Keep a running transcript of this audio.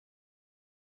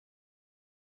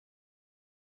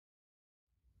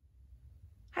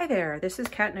Hi there, this is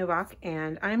Kat Novak,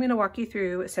 and I'm going to walk you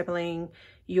through assembling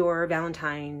your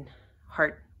Valentine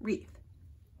heart wreath.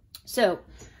 So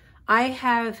I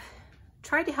have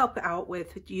tried to help out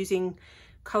with using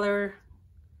color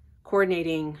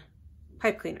coordinating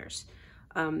pipe cleaners.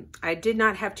 I did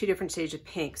not have two different shades of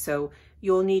pink, so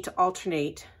you'll need to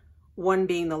alternate, one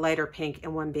being the lighter pink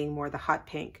and one being more the hot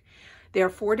pink. There are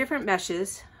 4 different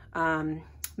meshes,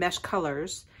 mesh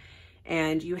colors,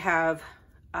 and you have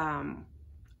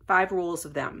 5 rolls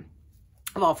of them,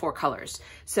 of all 4 colors.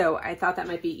 So I thought that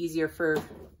might be easier for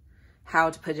how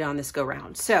to put it on this go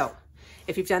round. So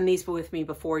if you've done these with me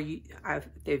before,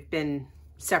 they've been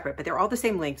separate, but they're all the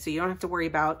same length, so you don't have to worry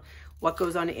about what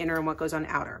goes on inner and what goes on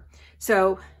outer.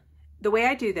 So the way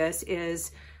I do this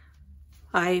is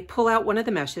I pull out one of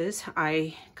the meshes,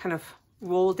 I kind of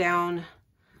roll down,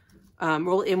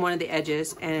 roll in one of the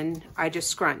edges, and I just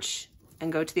scrunch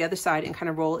and go to the other side and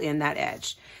kind of roll in that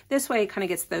edge. This way it kind of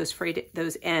gets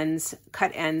those ends,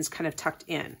 cut ends kind of tucked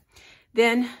in.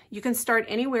 Then you can start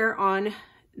anywhere on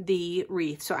the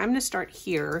wreath. So I'm gonna start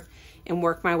here and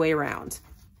work my way around.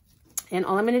 And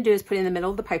all I'm gonna do is put in the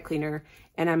middle of the pipe cleaner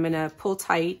and I'm gonna pull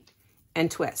tight and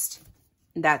twist.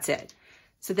 That's it.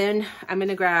 So then I'm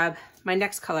gonna grab my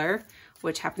next color,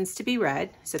 which happens to be red.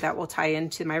 So that will tie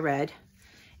into my red.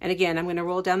 And again, I'm gonna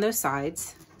roll down those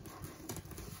sides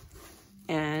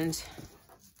and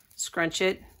scrunch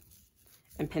it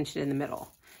and pinch it in the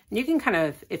middle. And you can kind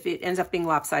of, if it ends up being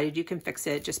lopsided, you can fix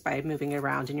it just by moving it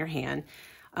around in your hand.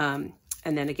 And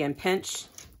then again, pinch,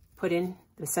 put in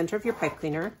the center of your pipe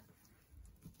cleaner,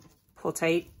 pull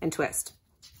tight and twist.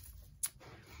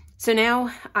 So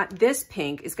now this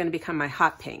pink is going to become my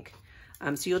hot pink.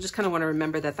 So you'll just kind of want to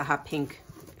remember that the hot pink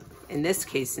in this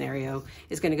case scenario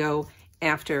is going to go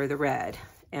after the red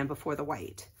and before the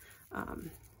white.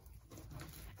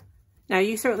 Now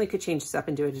you certainly could change this up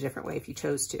and do it a different way if you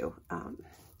chose to.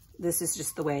 This is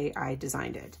just the way I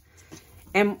designed it.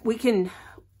 And we can,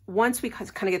 once we kind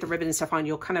of get the ribbon and stuff on,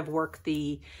 you'll kind of work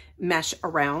the mesh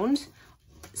around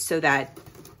so that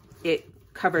it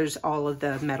covers all of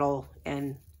the metal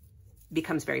and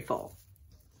becomes very full.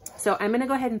 So I'm gonna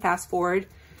go ahead and fast forward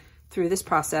through this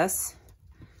process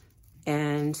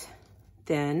and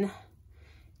then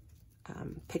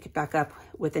pick it back up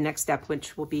with the next step,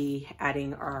 which will be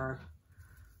adding our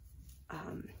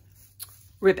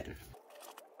ribbon.